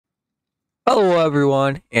Hello,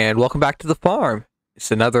 everyone, and welcome back to the farm. It's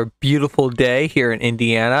another beautiful day here in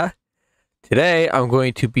Indiana. Today, I'm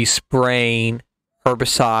going to be spraying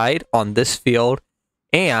herbicide on this field,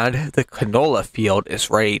 and the canola field is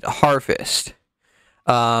ready to harvest.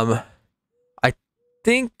 I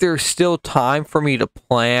think there's still time for me to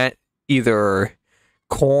plant either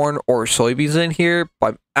corn or soybeans in here,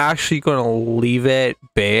 but I'm actually going to leave it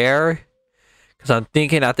bare because I'm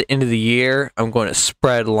thinking at the end of the year, I'm going to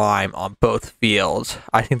spread lime on both fields.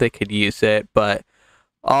 I think they could use it, but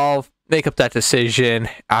I'll make up that decision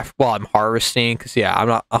after while I'm harvesting. Because, yeah, I'm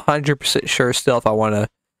not 100% sure still if I want to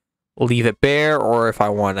leave it bare or if I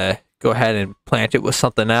want to go ahead and plant it with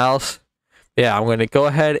something else. Yeah, I'm going to go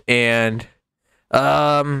ahead and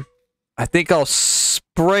I think I'll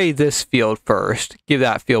spray this field first. Give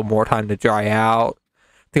that field more time to dry out.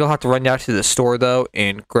 I think I'll have to run down to the store though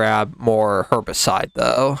and grab more herbicide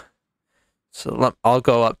though. So I'll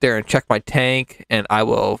go up there and check my tank and I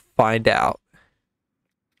will find out.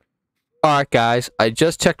 Alright guys, I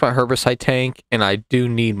just checked my herbicide tank and I do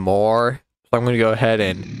need more. So I'm going to go ahead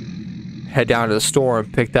and head down to the store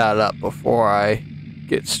and pick that up before I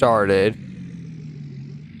get started.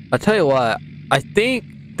 I'll tell you what, I think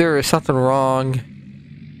there is something wrong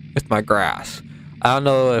with my grass. I don't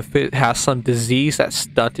know if it has some disease that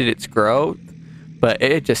stunted its growth, but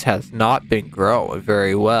it just has not been growing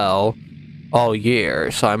very well all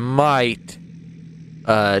year. So I might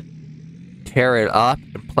tear it up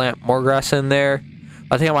and plant more grass in there.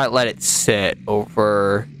 I think I might let it sit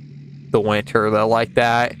over the winter though, like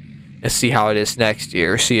that, and see how it is next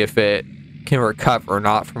year. See if it can recover or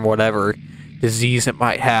not from whatever disease it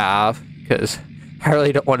might have, because I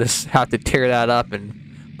really don't want to have to tear that up and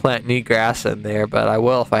plant new grass in there, but I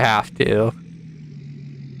will if I have to.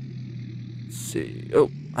 Let's see. Oh,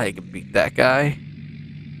 I can beat that guy.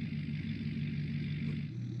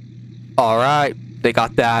 Alright, they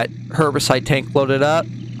got that herbicide tank loaded up.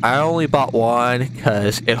 I only bought one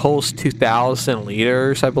because it holds 2,000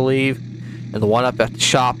 liters, I believe. And the one up at the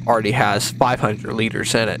shop already has 500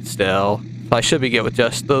 liters in it still. So I should be good with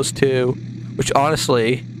just those two. Which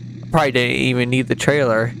honestly, I probably didn't even need the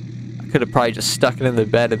trailer. Could have probably just stuck it in the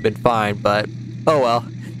bed and been fine, but oh well.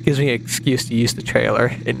 Gives me an excuse to use the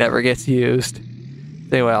trailer. It never gets used.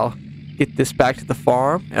 Anyway, I'll get this back to the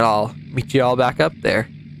farm and I'll meet you all back up there.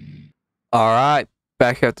 Alright,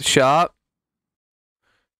 back here at the shop.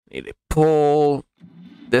 Need to pull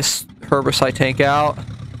this herbicide tank out.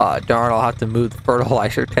 Darn, I'll have to move the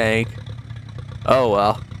fertilizer tank. Oh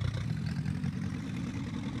well.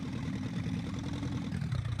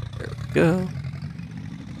 There we go.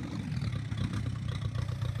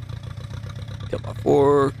 Get my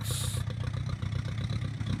forks.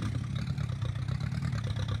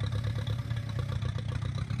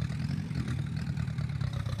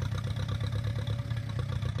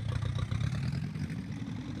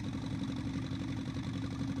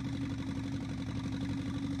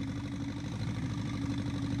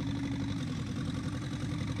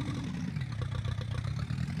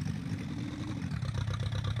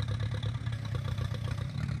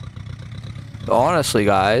 Honestly,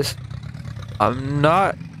 guys, I'm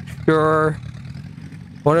not sure.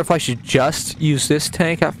 Wonder if I should just use this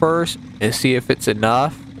tank at first and see if it's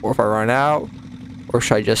enough, or if I run out, or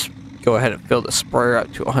should I just go ahead and fill the sprayer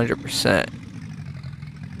up to 100%?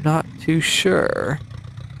 Not too sure.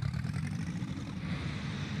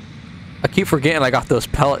 I keep forgetting I got those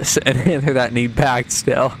pellets in there that need bagged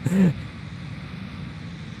still.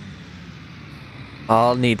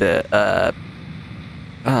 I'll need to,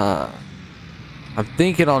 I'm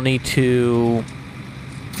thinking I'll need to...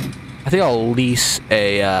 I think I'll lease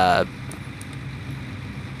a,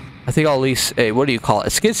 what do you call it? A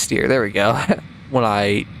skid steer, there we go. When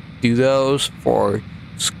I do those for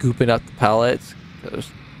scooping up the pellets.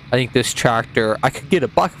 Because I think this tractor, I could get a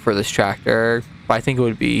bucket for this tractor, but I think it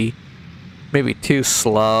would be maybe too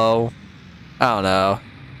slow. I don't know.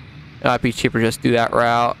 It might be cheaper just do that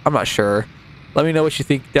route. I'm not sure. Let me know what you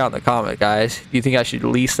think down in the comment, guys. Do you think I should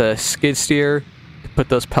lease a skid steer to put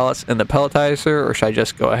those pellets in the pelletizer, or should I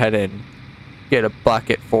just go ahead and get a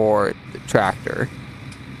bucket for the tractor?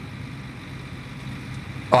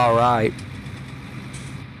 Alright.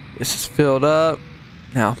 This is filled up.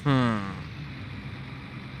 Now,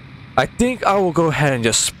 I think I will go ahead and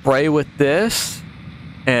just spray with this.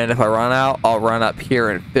 And if I run out, I'll run up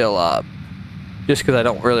here and fill up. Just because I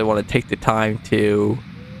don't really want to take the time to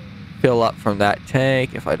fill up from that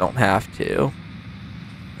tank if I don't have to.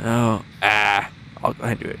 Oh, I'll go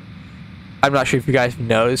ahead and do it. I'm not sure if you guys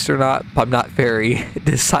noticed or not, but I'm not very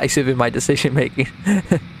decisive in my decision making.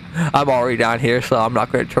 I'm already down here, so I'm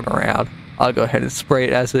not going to turn around. I'll go ahead and spray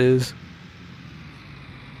it as is.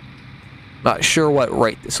 Not sure what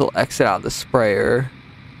rate this will exit out of the sprayer.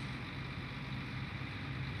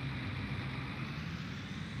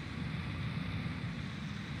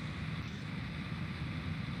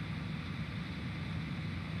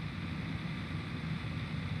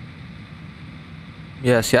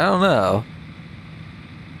 Yeah, see, I don't know.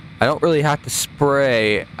 I don't really have to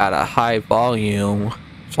spray at a high volume,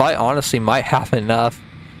 so I honestly might have enough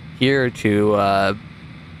here to,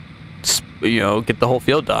 you know, get the whole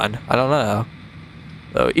field done. I don't know.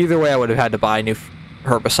 So either way, I would have had to buy a new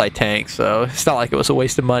herbicide tank, so it's not like it was a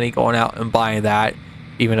waste of money going out and buying that,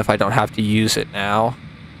 even if I don't have to use it now.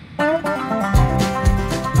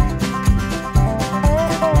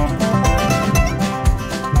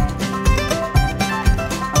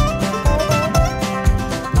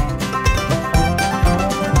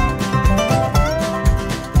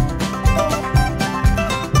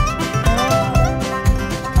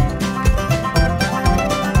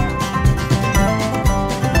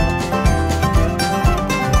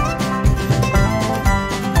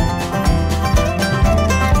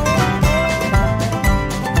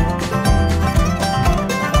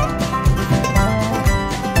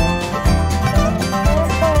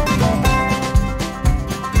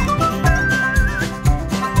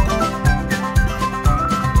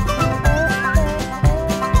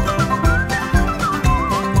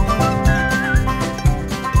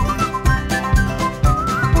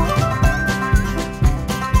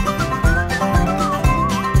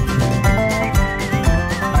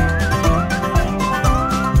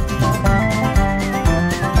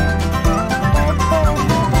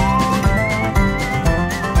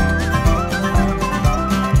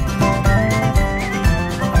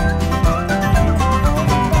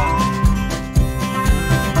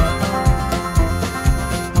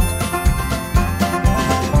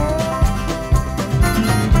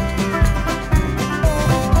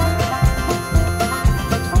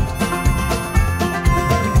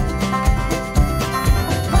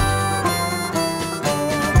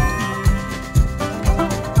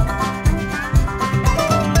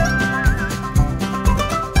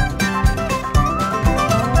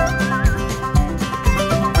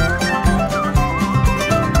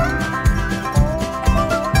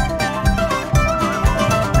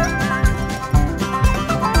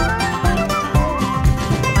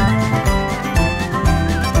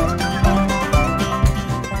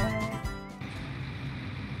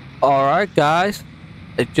 Alright guys,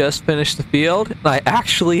 I just finished the field and I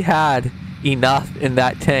actually had enough in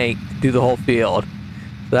that tank to do the whole field.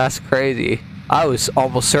 That's crazy. I was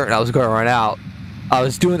almost certain I was going to run out. I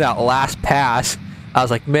was doing that last pass. I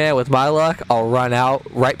was like, man, with my luck, I'll run out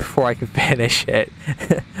right before I can finish it.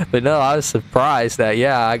 But no, I was surprised that,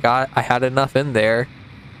 yeah, I had enough in there.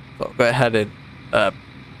 So I'll go ahead and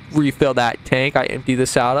refill that tank I emptied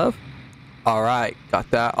this out of. Alright,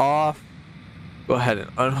 got that off. Go ahead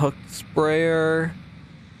and unhook the sprayer.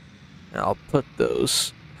 And I'll put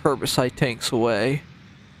those herbicide tanks away.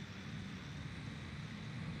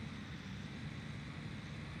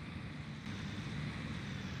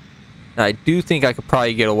 And I do think I could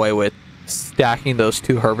probably get away with stacking those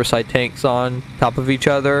two herbicide tanks on top of each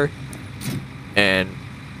other and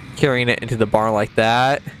carrying it into the barn like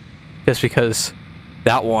that, just because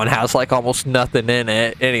that one has like almost nothing in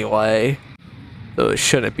it anyway, so it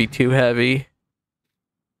shouldn't be too heavy.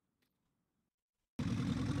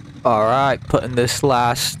 Alright, putting this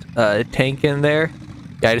last tank in there.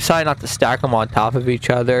 Yeah, I decided not to stack them on top of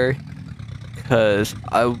each other because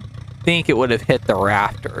I think it would have hit the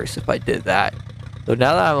rafters if I did that. So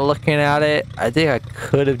now that I'm looking at it, I think I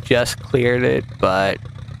could have just cleared it, but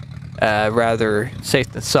rather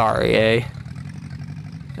safe than sorry, eh?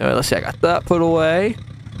 Anyway, let's see, I got that put away.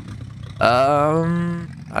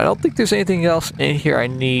 I don't think there's anything else in here I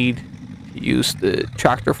need to use the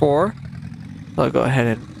tractor for. So I'll go ahead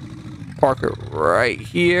and park it right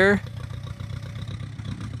here.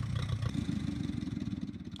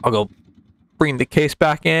 I'll go bring the case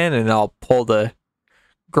back in and I'll pull the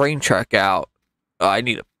grain truck out. I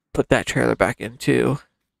need to put that trailer back in too.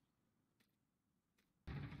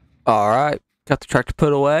 Alright, got the tractor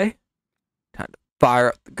put away. Time to fire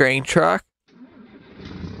up the grain truck.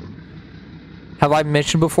 Have I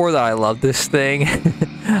mentioned before that I love this thing?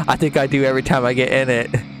 I think I do every time I get in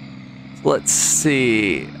it. Let's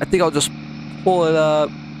see. I think I'll just pull it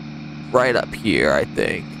up right up here, I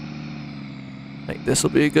think. This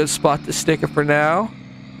will be a good spot to stick it for now.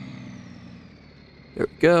 There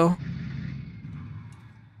we go.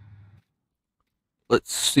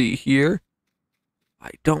 Let's see here.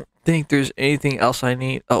 I don't think there's anything else I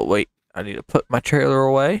need. Oh, wait. I need to put my trailer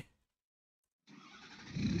away.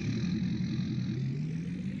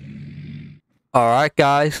 Alright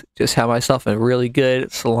guys, just had myself a really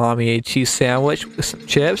good salami and cheese sandwich with some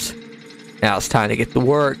chips. Now it's time to get to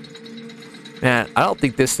work. Man, I don't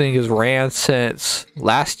think this thing has ran since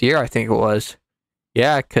last year, I think it was.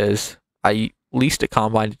 Yeah, because I leased a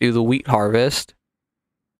combine to do the wheat harvest.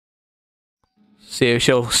 See if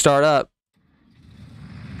she'll start up.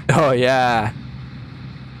 Oh yeah.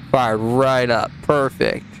 Fired right up.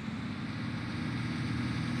 Perfect.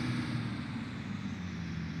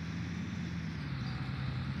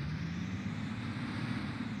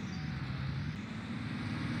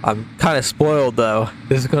 I'm kind of spoiled though.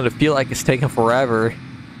 This is going to feel like it's taking forever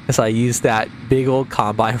as I use that big old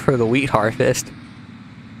combine for the wheat harvest.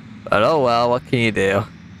 But oh well, what can you do?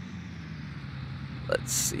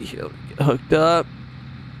 Let's see here. Let me get hooked up.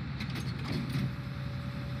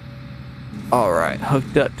 Alright,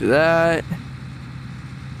 hooked up to that.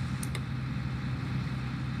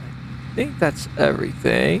 I think that's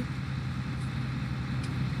everything.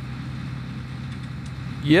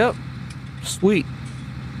 Yep. Sweet.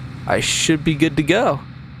 I should be good to go.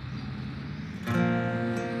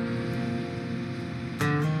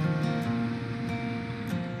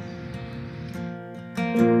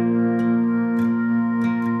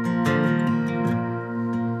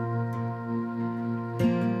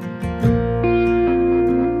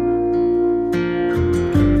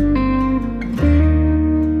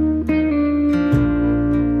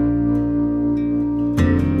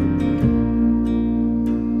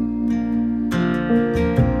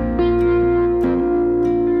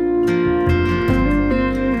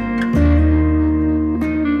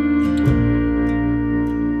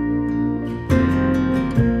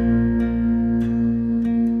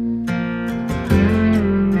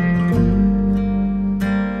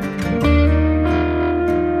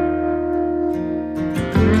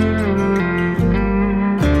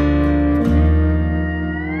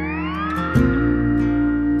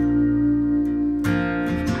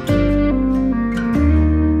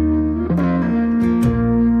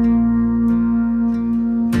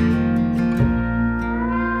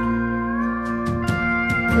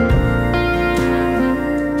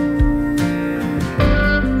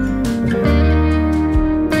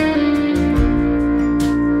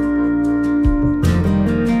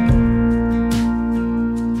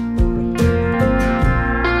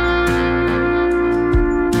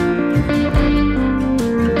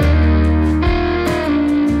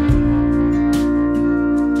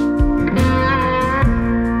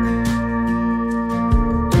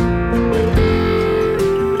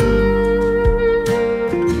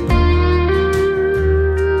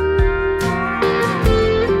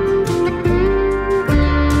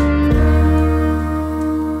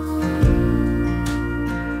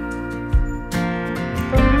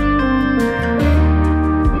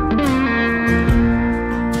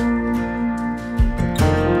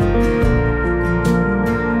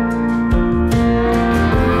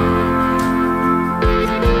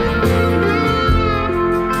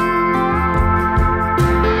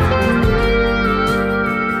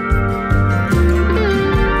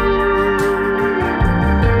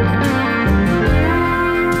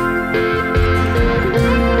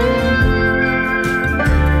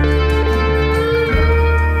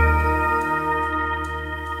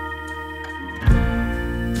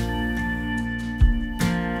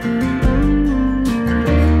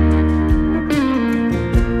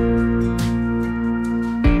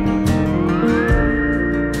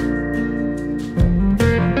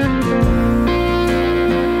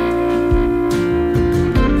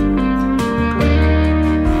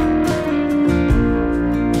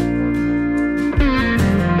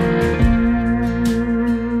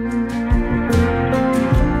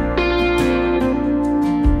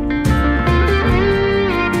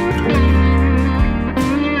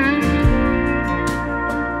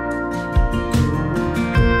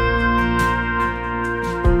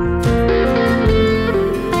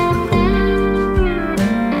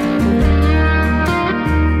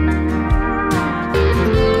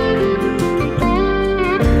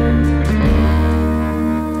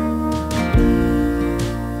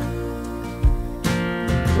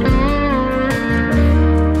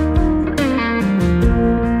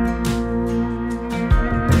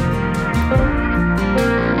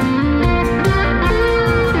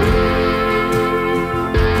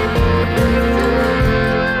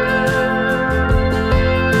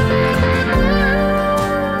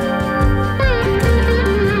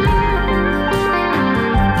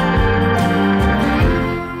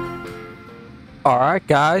 Alright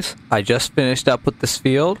guys, I just finished up with this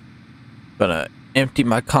field. Gonna empty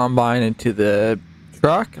my combine into the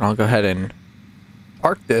truck and I'll go ahead and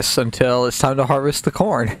park this until it's time to harvest the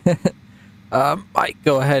corn. Might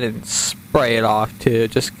go ahead and spray it off too,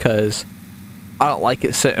 just because I don't like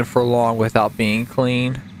it sitting for long without being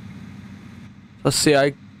clean. Let's see,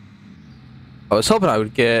 I was hoping I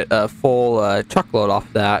would get a full truckload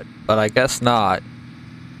off that, but I guess not.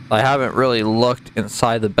 I haven't really looked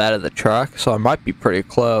inside the bed of the truck, so I might be pretty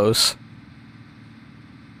close.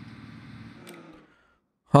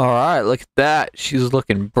 Alright, look at that. She's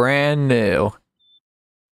looking brand new.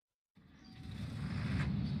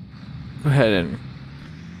 Go ahead and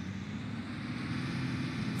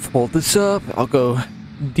fold this up. I'll go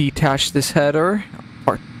detach this header,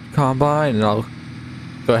 park the combine, and I'll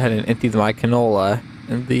go ahead and empty my canola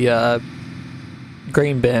in the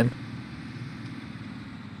grain bin.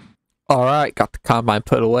 Alright, got the combine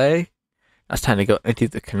put away. Now it's time to go empty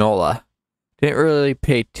the canola. Didn't really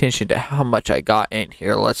pay attention to how much I got in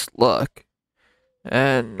here. Let's look.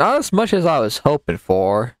 And not as much as I was hoping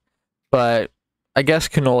for, but I guess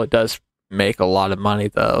canola does make a lot of money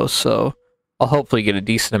though, so I'll hopefully get a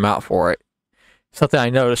decent amount for it. Something I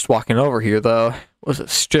noticed walking over here though was a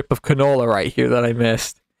strip of canola right here that I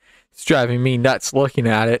missed. It's driving me nuts looking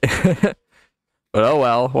at it. But oh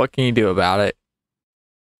well, what can you do about it?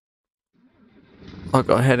 I'll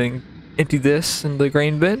go ahead and empty this in the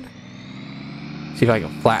grain bin. See if I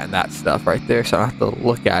can flatten that stuff right there so I don't have to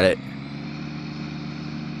look at it.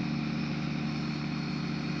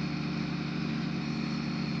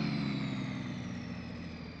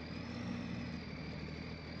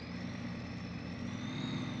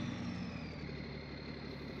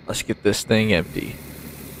 Let's get this thing empty.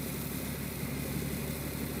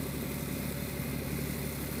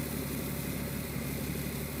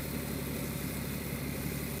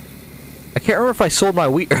 I can't remember if I sold my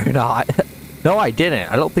wheat or not. No, I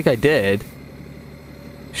didn't. I don't think I did.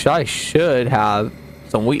 I should have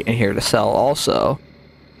some wheat in here to sell also.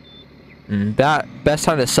 And that best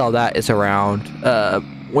time to sell that is around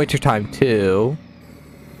winter time too.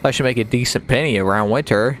 I should make a decent penny around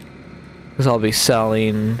winter, because I'll be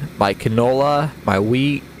selling my canola, my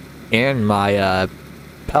wheat, and my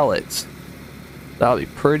pellets. That'll be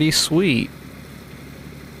pretty sweet.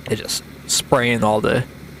 And just spraying all the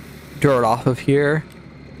dirt off of here.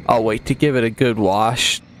 I'll wait to give it a good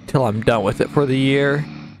wash till I'm done with it for the year.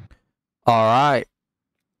 Alright.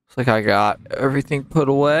 Looks like I got everything put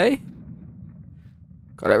away.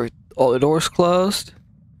 Got all the doors closed.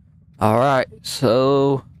 Alright,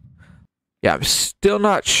 so yeah, I'm still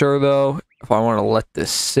not sure though if I want to let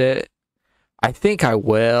this sit. I think I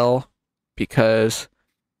will, because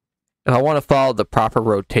if I want to follow the proper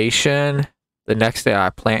rotation, the next thing I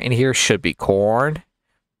plant in here should be corn.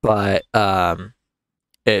 But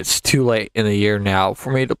it's too late in the year now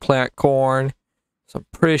for me to plant corn, so I'm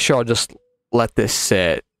pretty sure I'll just let this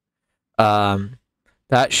sit. That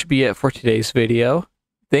should be it for today's video.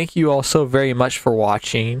 Thank you all so very much for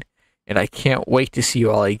watching, and I can't wait to see you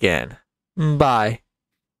all again. Bye.